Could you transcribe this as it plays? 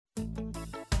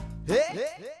Hey!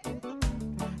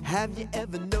 Have you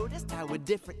ever noticed how we're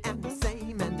different and the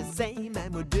same and the same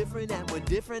and we're different and we're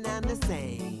different and the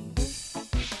same?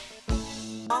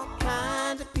 All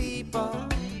kinds of people,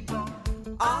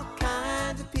 all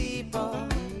kinds of people,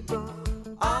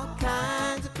 all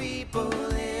kinds of people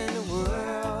in the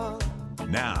world.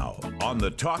 Now, on the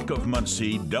Talk of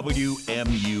Muncie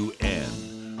WMUN,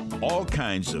 All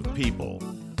Kinds of People,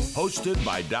 hosted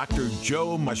by Dr.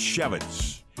 Joe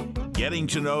Mashevitz. Getting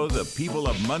to know the people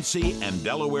of Muncie and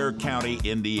Delaware County,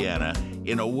 Indiana,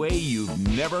 in a way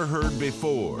you've never heard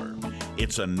before.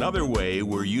 It's another way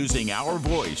we're using our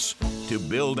voice to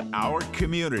build our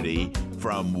community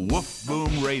from Woof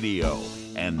Boom Radio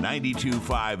and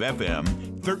 92.5 FM,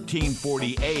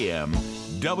 1340 AM,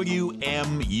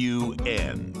 WMUN.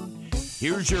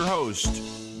 Here's your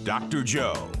host, Dr.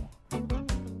 Joe.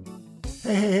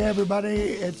 Hey, everybody,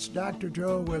 it's Dr.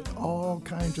 Joe with All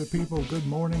Kinds of People. Good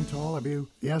morning to all of you.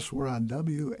 Yes, we're on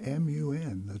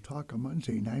WMUN, the Talk of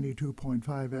Muncie, 92.5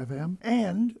 FM.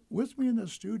 And with me in the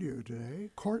studio today,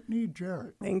 Courtney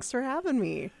Jarrett. Thanks for having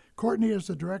me. Courtney is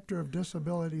the Director of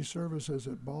Disability Services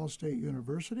at Ball State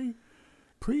University,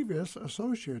 previous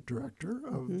Associate Director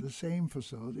of the same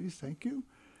facilities. Thank you.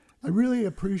 I really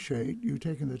appreciate you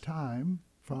taking the time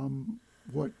from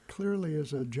what clearly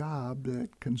is a job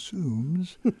that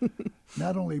consumes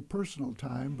not only personal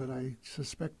time, but I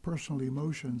suspect personal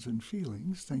emotions and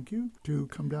feelings, thank you, to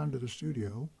come down to the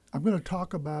studio. I'm going to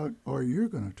talk about, or you're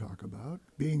going to talk about,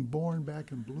 being born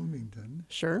back in Bloomington.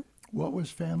 Sure. What was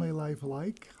family life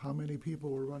like? How many people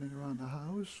were running around the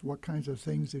house? What kinds of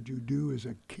things did you do as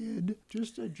a kid?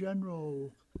 Just a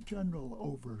general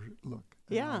overlook.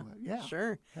 Yeah, yeah,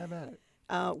 sure. Have at it.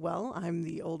 Well, I'm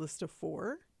the oldest of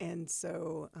four, and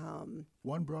so...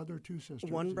 one brother, two sisters.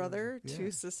 One brother, yeah.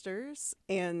 Two sisters,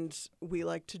 and we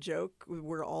like to joke.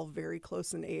 We're all very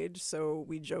close in age, so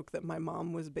we joke that my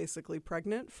mom was basically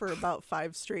pregnant for about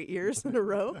 5 straight years in a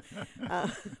row.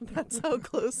 That's how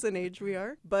close in age we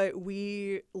are. But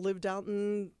we lived out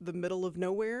in the middle of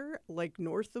nowhere, like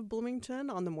north of Bloomington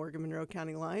on the Morgan-Monroe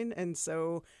County line, and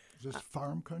so... Is this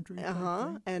farm country?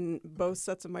 And both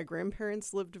sets of my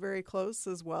grandparents lived very close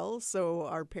as well. So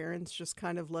our parents just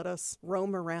kind of let us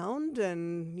roam around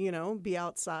and, you know, be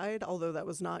outside, although that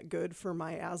was not good for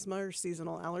my asthma or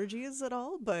seasonal allergies at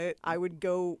all. But we'd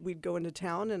go into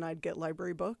town and I'd get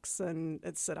library books and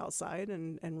I'd sit outside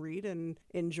and read and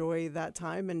enjoy that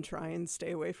time and try and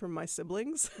stay away from my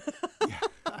siblings.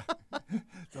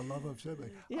 The love of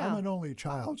siblings. Yeah. I'm an only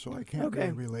child, so I can't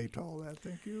really relate to all that.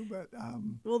 Thank you. But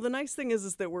well, the nice thing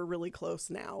is that we're really close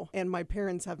now, and my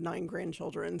parents have 9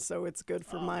 grandchildren, so it's good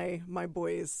for my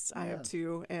boys. I have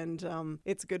 2, and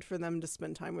it's good for them to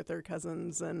spend time with their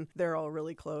cousins, and they're all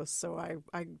really close. So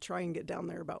I try and get down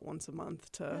there about once a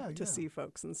month to see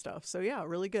folks and stuff. So yeah,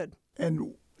 really good.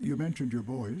 And you mentioned your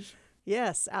boys.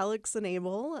 Yes, Alex and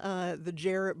Abel, the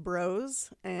Jarrett Bros,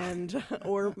 and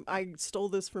or I stole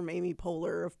this from Amy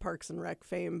Poehler of Parks and Rec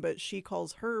fame, but she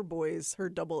calls her boys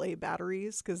her AA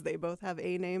batteries because they both have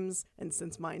A names, and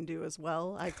since mine do as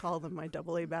well, I call them my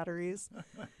AA batteries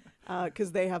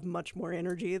because they have much more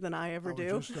energy than I ever do.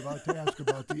 I was just about to ask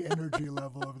about the energy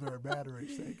level of their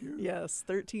batteries. Thank you. Yes,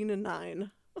 13 and 9.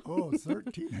 Oh,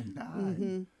 13 and 9.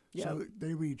 Mm-hmm. Yep. So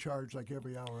they recharge like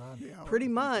every hour on the hour. Pretty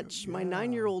much. My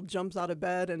 9-year-old jumps out of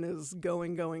bed and is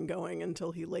going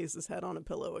until he lays his head on a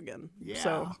pillow again. Yeah.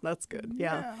 So that's good.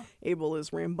 Yeah. Abel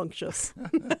is rambunctious.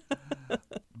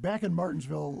 Back in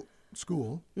Martinsville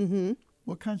School,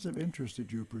 what kinds of interests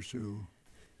did you pursue?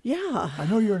 Yeah. I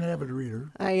know you're an avid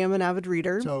reader. I am an avid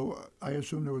reader. So I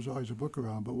assume there was always a book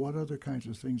around, but what other kinds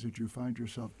of things did you find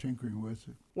yourself tinkering with?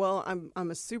 Well,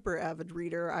 I'm a super avid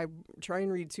reader. I try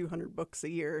and read 200 books a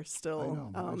year still.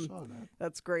 I know, I saw that.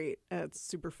 That's great. It's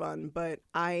super fun. But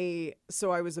I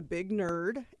was a big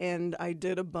nerd, and I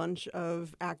did a bunch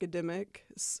of academic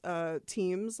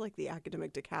teams, like the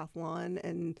academic decathlon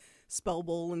and Spell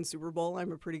Bowl and Super Bowl.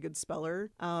 I'm a pretty good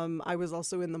speller. I was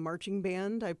also in the marching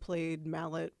band. I played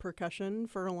mallet percussion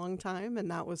for a long time, and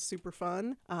that was super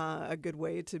fun. A good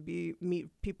way to meet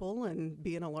people and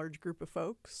be in a large group of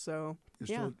folks. So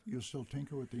you still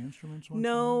tinker with the instruments?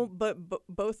 No, but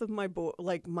both of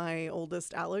my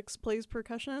oldest Alex plays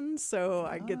percussion, so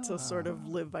I get to sort of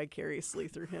live vicariously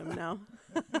through him now.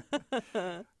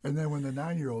 And then when the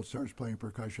 9-year-old starts playing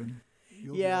percussion,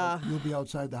 you'll be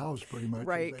outside the house pretty much.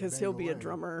 Right, because he'll be a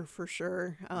drummer for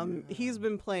sure. He's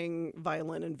been playing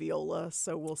violin and viola,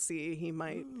 so we'll see. He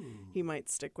might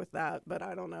stick with that, but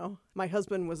I don't know. My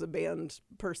husband was a band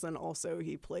person also.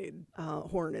 He played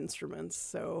horn instruments,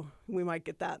 so we might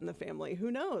get that in the family.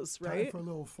 Who knows, right? Time for a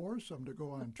little foursome to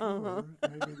go on tour.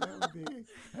 Maybe that would be...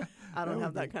 I don't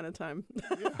have that kind of time.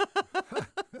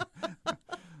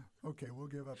 Okay, we'll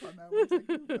give up on that one. Thank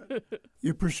you. But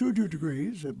you pursued your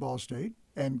degrees at Ball State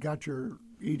and got your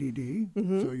EDD,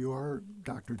 so you are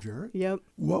Dr. Jarrett. Yep.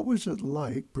 What was it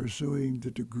like pursuing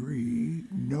the degree,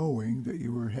 knowing that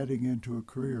you were heading into a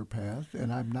career path,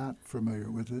 and I'm not familiar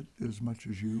with it as much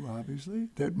as you, obviously,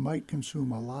 that might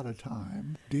consume a lot of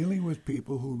time dealing with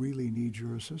people who really need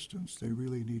your assistance. They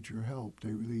really need your help.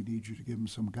 They really need you to give them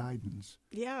some guidance.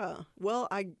 Yeah. Well,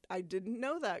 I didn't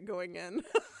know that going in.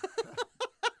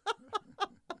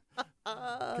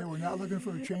 Okay, we're not looking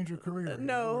for a change of career.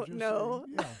 No.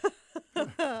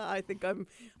 Saying, I think I'm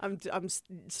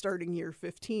starting year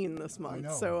 15 this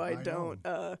month, so I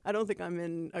don't think I'm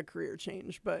in a career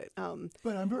change, but I'm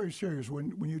very serious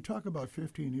when you talk about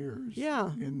 15 years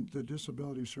in the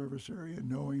disability service area,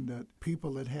 knowing that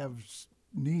people that have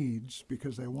needs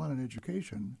because they want an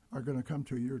education are going to come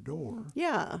to your door.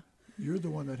 Yeah. You're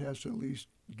the one that has to at least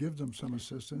give them some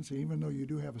assistance, even though you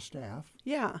do have a staff.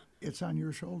 Yeah. It's on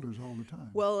your shoulders all the time.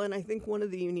 Well, and I think one of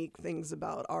the unique things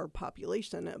about our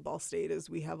population at Ball State is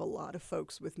we have a lot of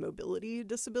folks with mobility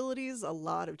disabilities, a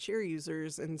lot of chair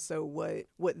users, and so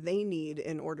what they need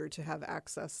in order to have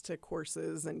access to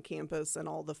courses and campus and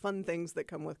all the fun things that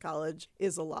come with college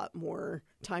is a lot more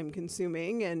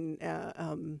time-consuming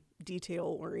and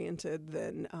detail-oriented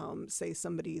than, say,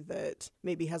 somebody that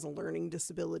maybe has a learning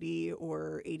disability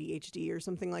or ADHD or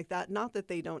something like that. Not that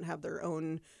they don't have their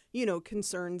own,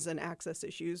 concerns and access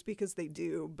issues, because they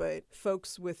do, but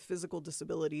folks with physical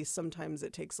disabilities, sometimes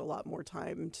it takes a lot more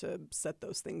time to set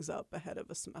those things up ahead of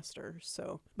a semester.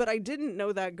 So, but I didn't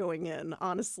know that going in.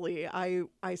 Honestly, I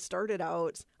started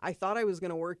out, I thought I was going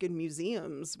to work in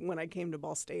museums when I came to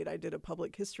Ball State. I did a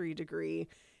public history degree.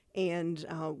 And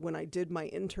when I did my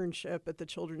internship at the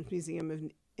Children's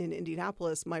Museum in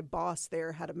Indianapolis, my boss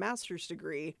there had a master's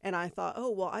degree. And I thought, oh,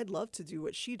 well, I'd love to do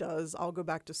what she does. I'll go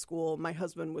back to school. My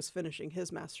husband was finishing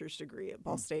his master's degree at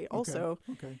Ball State also.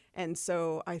 Okay. And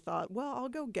so I thought, well, I'll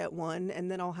go get one,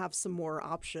 and then I'll have some more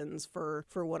options for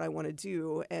what I want to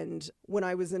do. And when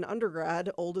I was in undergrad,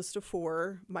 oldest of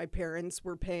four, my parents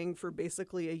were paying for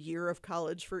basically a year of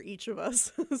college for each of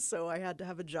us. So I had to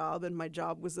have a job, and my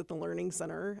job was at the Learning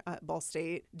Center at Ball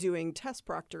State doing test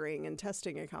proctoring and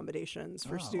testing accommodations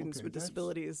for students with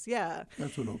disabilities.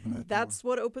 That's what opened that door. That's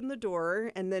what opened the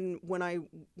door. And then when I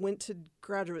went to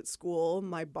graduate school,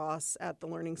 my boss at the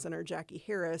Learning Center, Jackie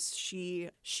Harris, she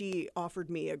offered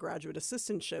me a graduate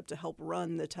assistantship to help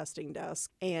run the testing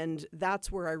desk. And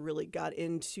that's where I really got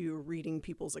into reading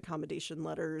people's accommodation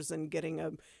letters and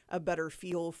getting a better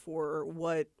feel for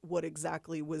what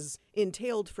exactly was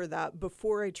entailed for that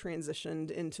before I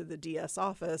transitioned into the DS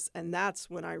office. And that's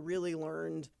when I really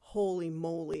learned, holy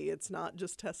moly, it's not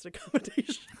just test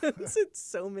accommodations. It's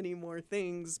so many more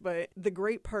things. But the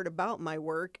great part about my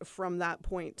work from that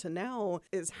point to now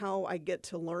is how I get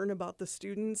to learn about the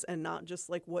students, and not just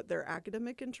like what their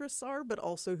academic interests are, but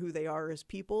also who they are as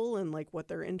people and like what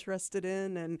they're interested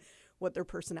in and what their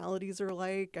personalities are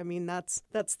like. I mean, that's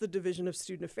the Division of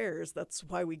Student Affairs. That's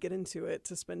why we get into it,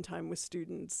 to spend time with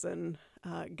students and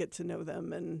get to know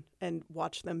them and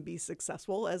watch them be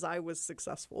successful, as I was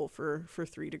successful for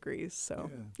 3 degrees. So,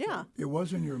 yeah. It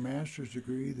wasn't your master's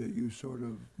degree that you sort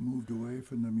of moved away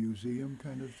from the museum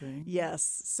kind of thing?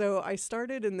 Yes. So I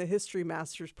started in the history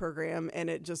master's program, and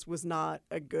it just was not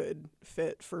a good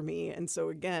fit for me. And so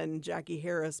again, Jackie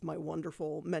Harris, my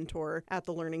wonderful mentor at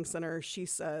the Learning Center, she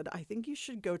said, I think you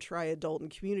should go try adult and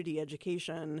community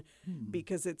education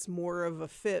because it's more of a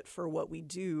fit for what we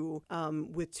do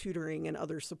with tutoring and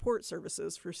other support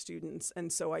services for students.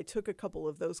 And so I took a couple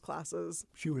of those classes.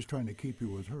 She was trying to keep you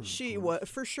with her. She was,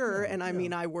 for sure. And I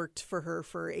mean, I worked for her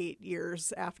for 8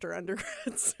 years after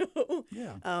undergrad. So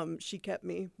she kept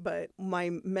me. But my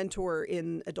mentor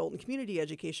in adult and community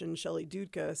education, Shelley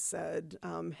Dudka, said,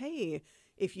 hey,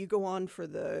 if you go on for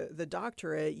the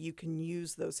doctorate, you can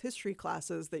use those history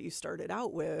classes that you started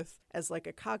out with as like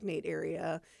a cognate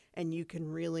area, and you can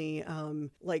really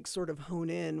like sort of hone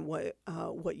in what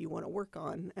you want to work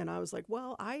on. And I was like,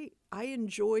 well, I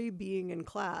enjoy being in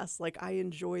class. Like, I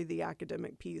enjoy the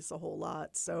academic piece a whole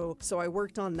lot. So I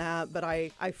worked on that, but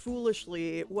I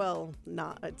foolishly, well,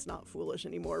 it's not foolish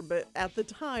anymore, but at the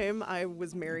time I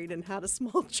was married and had a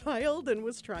small child and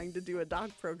was trying to do a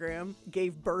doc program,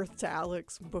 gave birth to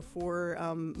Alex before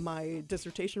my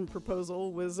dissertation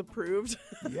proposal was approved.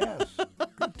 Yes,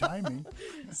 good timing.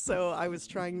 So I was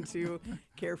trying to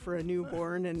care for a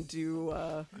newborn and do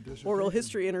oral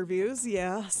history interviews.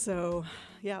 Yeah, so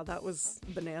yeah, that was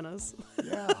bananas.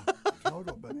 Yeah,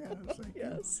 total bananas. Thank you.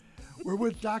 Yes. We're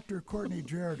with Dr. Courtney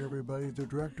Jarrett, everybody, the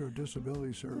Director of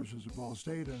Disability Services at Ball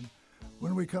State, and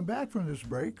When we come back from this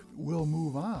break, we'll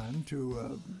move on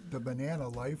to the banana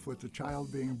life with the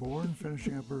child being born,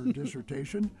 finishing up her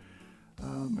dissertation,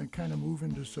 and kind of move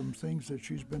into some things that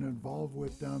she's been involved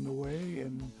with down the way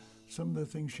and some of the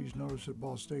things she's noticed at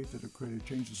Ball State that have created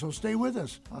changes. So stay with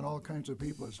us on All Kinds of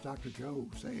People. It's Dr. Joe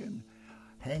saying,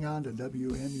 hang on to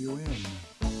WMUN.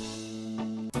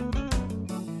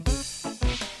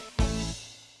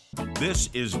 This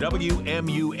is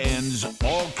WMUN's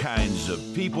All Kinds of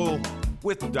People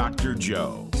with Dr.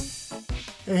 Joe.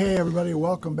 Hey, everybody,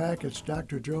 welcome back. It's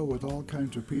Dr. Joe with All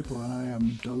Kinds of People, and I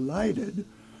am delighted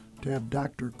to have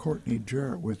Dr. Courtney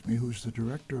Jarrett with me, who's the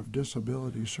Director of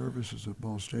Disability Services at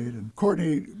Ball State. And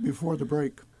Courtney, before the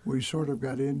break, we sort of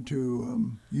got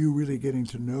into you really getting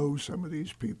to know some of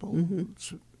these people,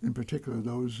 in particular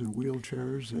those in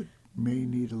wheelchairs that may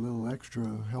need a little extra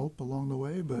help along the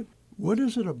way. But what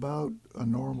is it about a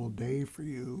normal day for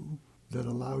you that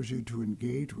allows you to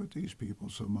engage with these people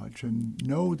so much and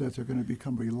know that they're going to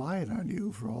become reliant on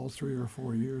you for all 3 or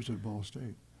 4 years at Ball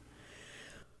State?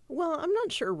 Well, I'm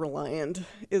not sure reliant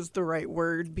is the right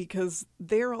word because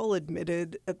they're all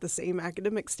admitted at the same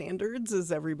academic standards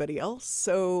as everybody else.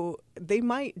 So they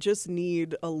might just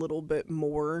need a little bit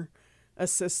more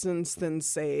assistance than,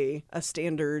 say, a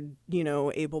standard,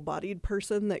 able-bodied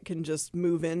person that can just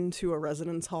move into a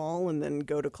residence hall and then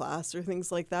go to class or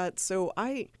things like that. So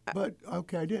But,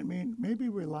 okay, I didn't mean, maybe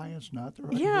reliance not the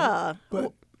right Yeah. word,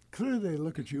 but clearly they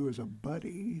look at you as a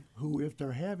buddy who, if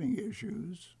they're having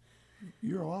issues,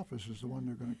 your office is the one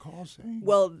they're going to call saying,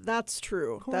 Well, that's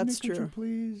true. Courtney, That's could true. you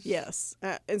please? Yes.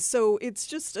 And so it's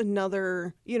just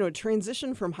another,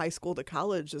 transition from high school to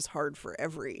college is hard for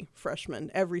every freshman,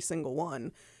 every single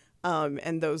one.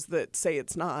 And those that say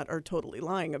it's not are totally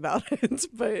lying about it.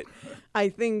 But I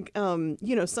think,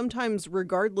 sometimes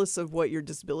regardless of what your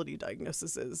disability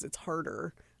diagnosis is, it's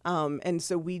harder. And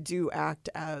so we do act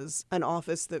as an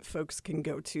office that folks can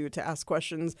go to ask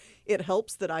questions. It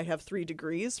helps that I have 3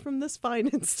 degrees from this fine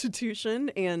institution.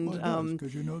 And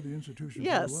because you know the institution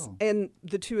yes, very well. and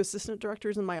the 2 assistant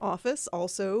directors in my office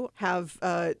also have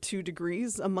 2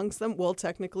 degrees amongst them. Well,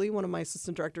 technically, one of my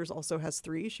assistant directors also has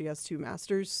 3. She has 2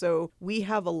 masters. So we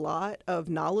have a lot of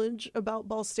knowledge about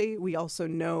Ball State. We also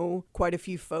know quite a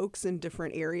few folks in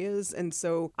different areas. And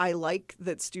so I like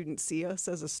that students see us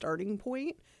as a starting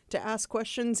point to ask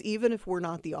questions. Even if we're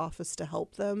not the office to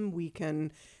help them, we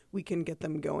can get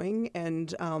them going.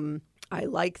 And I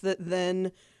like that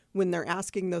then when they're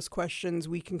asking those questions,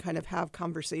 we can kind of have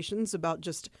conversations about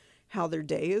just how their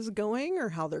day is going or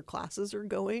how their classes are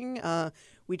going.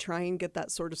 We try and get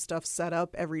that sort of stuff set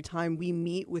up every time we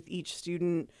meet with each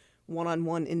student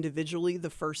one-on-one individually the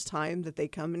first time that they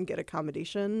come and get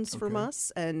accommodations from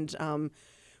us. And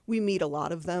we meet a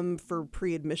lot of them for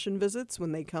pre-admission visits.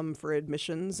 When they come for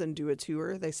admissions and do a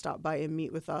tour, they stop by and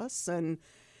meet with us. And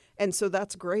so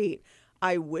that's great.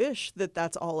 I wish that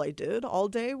that's all I did all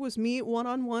day was meet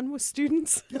one-on-one with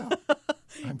students. Yeah,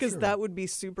 because that would be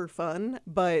super fun.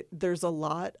 But there's a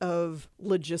lot of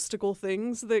logistical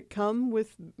things that come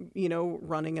with,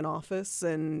 running an office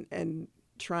and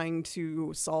trying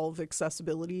to solve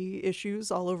accessibility issues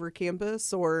all over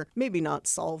campus, or maybe not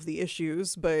solve the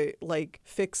issues, but like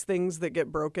fix things that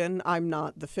get broken. I'm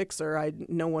not the fixer.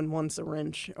 No one wants a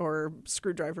wrench or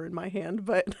screwdriver in my hand,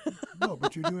 but No,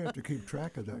 but you do have to keep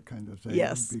track of that kind of thing.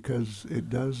 Yes. Because it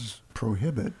does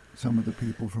prohibit some of the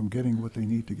people from getting what they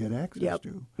need to get access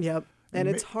to. Yep. And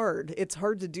it's hard. It's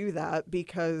hard to do that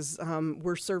because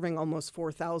we're serving almost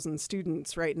 4,000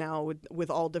 students right now with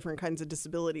all different kinds of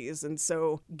disabilities. And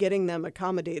so getting them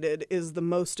accommodated is the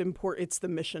most important. It's the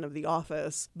mission of the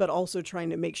office, but also trying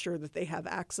to make sure that they have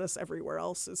access everywhere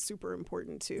else is super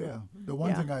important too. Yeah. The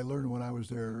one thing I learned when I was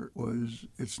there was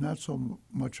it's not so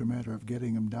much a matter of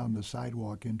getting them down the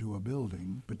sidewalk into a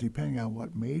building, but depending on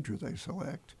what major they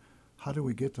select, how do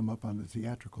we get them up on the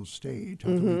theatrical stage? How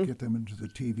do we get them into the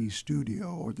TV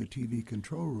studio or the TV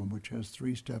control room, which has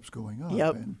 3 steps going up?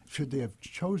 Yep. And should they have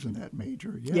chosen that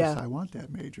major? Yes, I want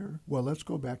that major. Well, let's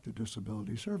go back to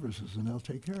disability services, and they'll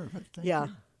take care of it. Thank you.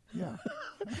 Yeah.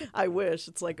 I wish.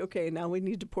 It's like, okay, now we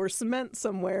need to pour cement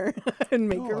somewhere and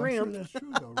make a ramp. I'm sure that's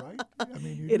true, though, right? I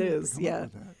mean, It is, yeah.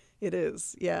 It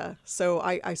is, yeah. So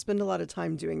I spend a lot of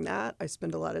time doing that. I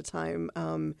spend a lot of time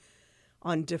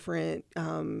on different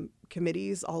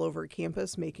committees all over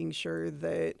campus, making sure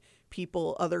that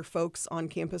other folks on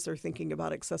campus are thinking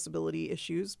about accessibility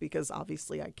issues, because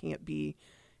obviously I can't be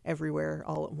everywhere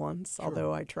all at once,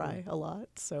 although I try a lot.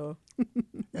 So,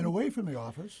 And away from the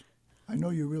office, I know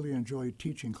you really enjoy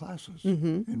teaching classes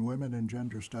in women and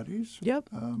gender studies. Yep.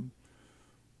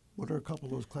 What are a couple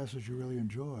of those classes you really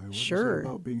enjoy? What is Sure. it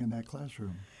about being in that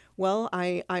classroom? Well,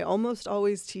 I almost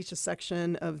always teach a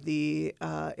section of the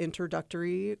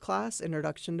introductory class,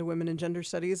 Introduction to Women and Gender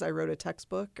Studies. I wrote a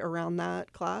textbook around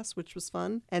that class, which was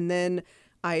fun. And then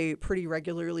I pretty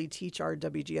regularly teach our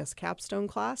WGS capstone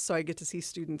class. So I get to see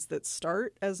students that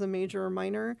start as a major or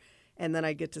minor, and then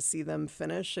I get to see them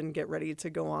finish and get ready to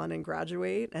go on and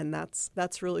graduate. And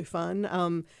that's really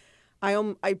fun.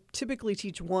 I typically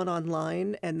teach one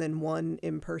online and then one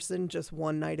in person, just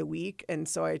one night a week. And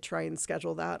so I try and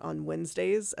schedule that on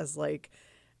Wednesdays as like,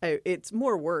 it's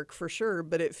more work for sure,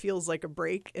 but it feels like a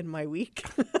break in my week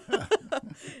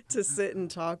to sit and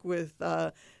talk with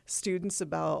students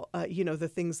about,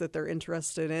 the things that they're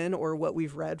interested in or what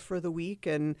we've read for the week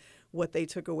and what they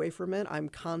took away from it. I'm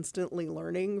constantly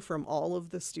learning from all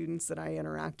of the students that I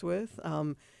interact with.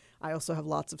 I also have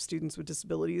lots of students with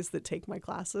disabilities that take my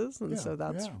classes, and so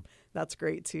that's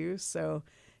great too. So,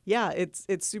 yeah,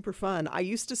 it's super fun. I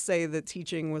used to say that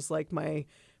teaching was like my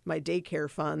daycare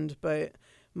fund, but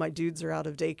my dudes are out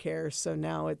of daycare, so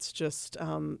now it's just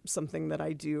something that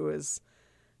I do as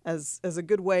a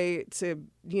good way to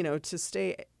to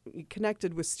stay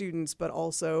connected with students, but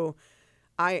also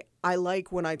I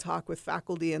like when I talk with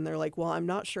faculty and they're like, well, I'm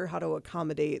not sure how to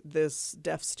accommodate this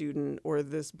deaf student or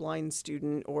this blind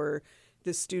student or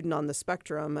this student on the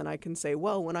spectrum. And I can say,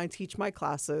 well, when I teach my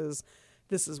classes,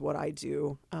 this is what I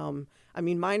do.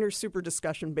 Mine are super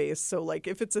discussion based. So like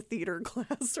if it's a theater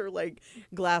class or like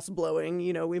glass blowing,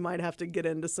 we might have to get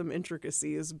into some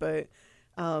intricacies. But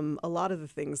a lot of the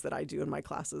things that I do in my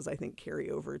classes, I think, carry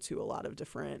over to a lot of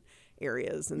different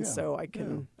areas. And so I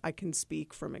can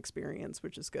speak from experience,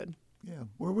 which is good. Yeah.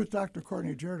 We're with Dr.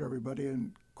 Courtney Jarrett, everybody.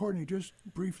 And Courtney, just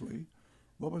briefly,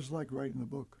 what was it like writing the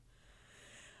book?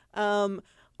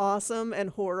 Awesome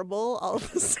and horrible all at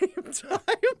the same time.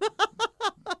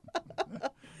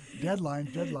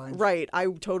 Deadlines. Right. I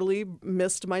totally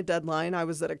missed my deadline. I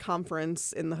was at a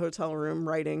conference in the hotel room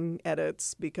writing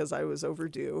edits because I was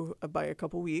overdue by a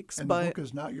couple weeks. And the book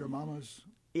is Not Your Mama's?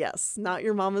 Yes, Not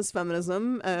Your Mama's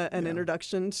Feminism, an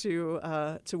introduction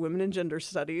to women and gender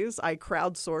studies. I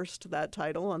crowdsourced that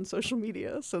title on social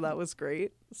media, so that was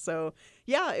great. So,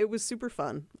 yeah, it was super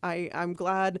fun. I'm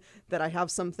glad that I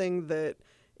have something that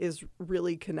is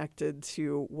really connected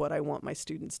to what I want my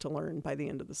students to learn by the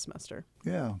end of the semester.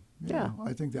 Yeah.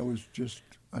 I think that was just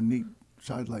a neat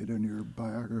sidelight in your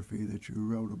biography that you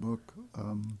wrote a book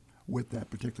with that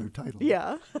particular title.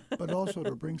 Yeah. But also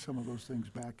to bring some of those things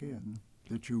back in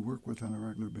that you work with on a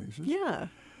regular basis. Yeah.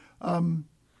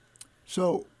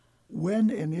 So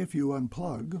when and if you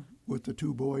unplug with the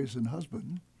two boys and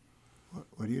husband,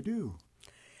 what do you do?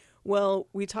 Well,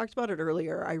 we talked about it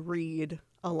earlier. I read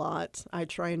a lot. I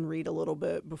try and read a little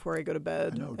bit before I go to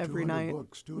bed every night.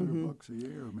 200 books a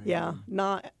year, maybe. Yeah,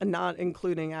 not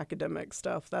including academic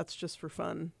stuff. That's just for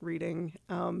fun, reading.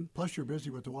 Plus, you're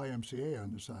busy with the YMCA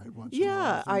on the side once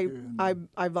yeah, in a while.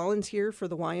 I volunteer for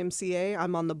the YMCA.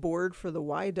 I'm on the board for the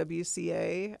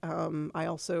YWCA. I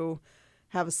also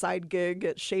have a side gig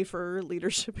at Schaefer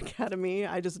Leadership Academy.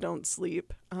 I just don't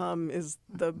sleep, is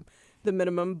the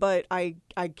minimum, but I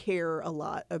care a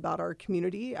lot about our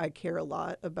community. I care a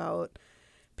lot about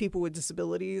people with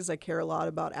disabilities. I care a lot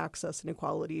about access and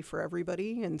equality for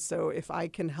everybody. And so if I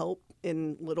can help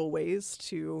in little ways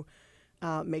to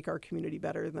make our community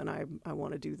better, then I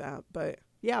want to do that. But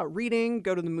yeah, reading,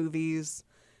 go to the movies,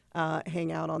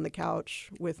 hang out on the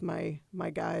couch with my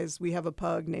guys. We have a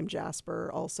pug named Jasper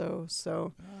also.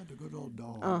 So the good old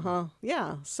dog.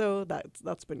 Yeah. So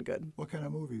that's been good. What kind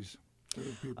of movies?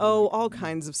 All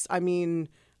kinds of.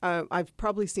 I've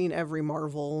probably seen every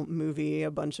Marvel movie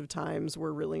a bunch of times.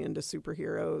 We're really into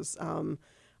superheroes.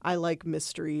 I like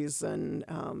mysteries and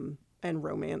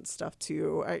romance stuff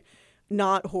too.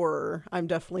 Not horror. I'm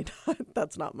definitely not.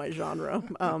 That's not my genre.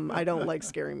 I don't like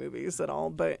scary movies at all.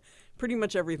 But pretty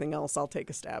much everything else, I'll take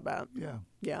a stab at.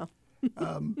 Yeah.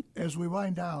 As we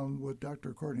wind down with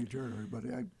Dr. Courtney Jarrett, everybody,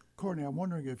 Courtney, I'm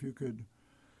wondering if you could,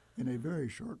 in a very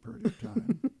short period of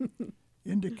time,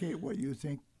 indicate what you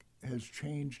think has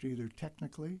changed either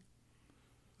technically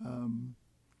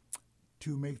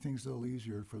to make things a little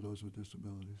easier for those with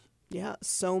disabilities. Yeah,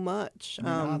 so much.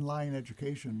 Online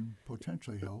education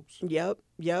potentially helps.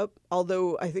 Yep.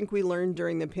 Although I think we learned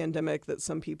during the pandemic that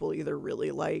some people either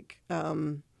really like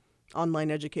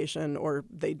online education or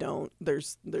they don't.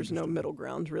 There's no middle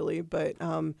ground really, but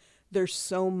there's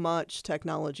so much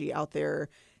technology out there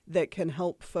that can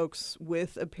help folks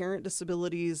with apparent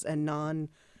disabilities and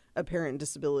non-apparent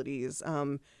disabilities.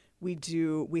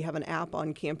 We have an app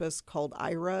on campus called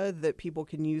IRA that people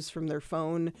can use from their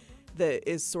phone that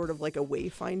is sort of like a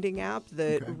wayfinding app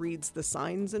that reads the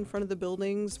signs in front of the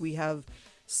buildings. We have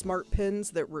smart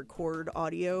pens that record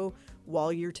audio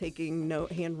while you're taking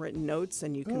handwritten notes,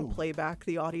 and you can play back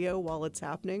the audio while it's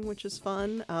happening, which is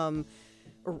fun.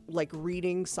 Or like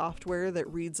reading software that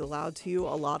reads aloud to you. A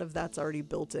lot of that's already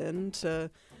built into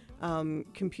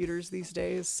computers these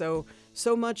days. So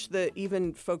much that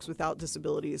even folks without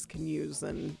disabilities can use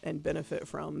and benefit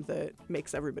from, that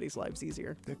makes everybody's lives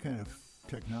easier. That kind of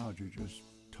technology just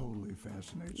totally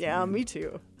fascinates me. Yeah, me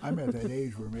too. I'm at that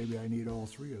age where maybe I need all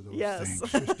three of those Yes.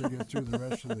 things just to get through the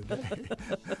rest of the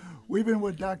day. We've been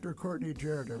with Dr. Courtney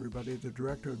Jarrett, everybody, the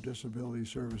Director of Disability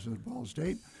Services at Ball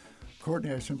State.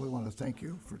 Courtney, I simply want to thank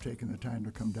you for taking the time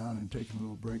to come down and taking a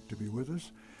little break to be with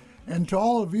us. And to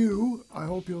all of you, I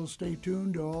hope you'll stay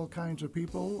tuned to All Kinds of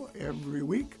People every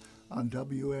week on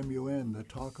WMUN, the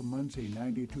Talk of Muncie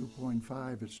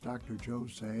 92.5. It's Dr. Joe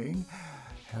saying,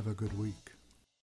 have a good week.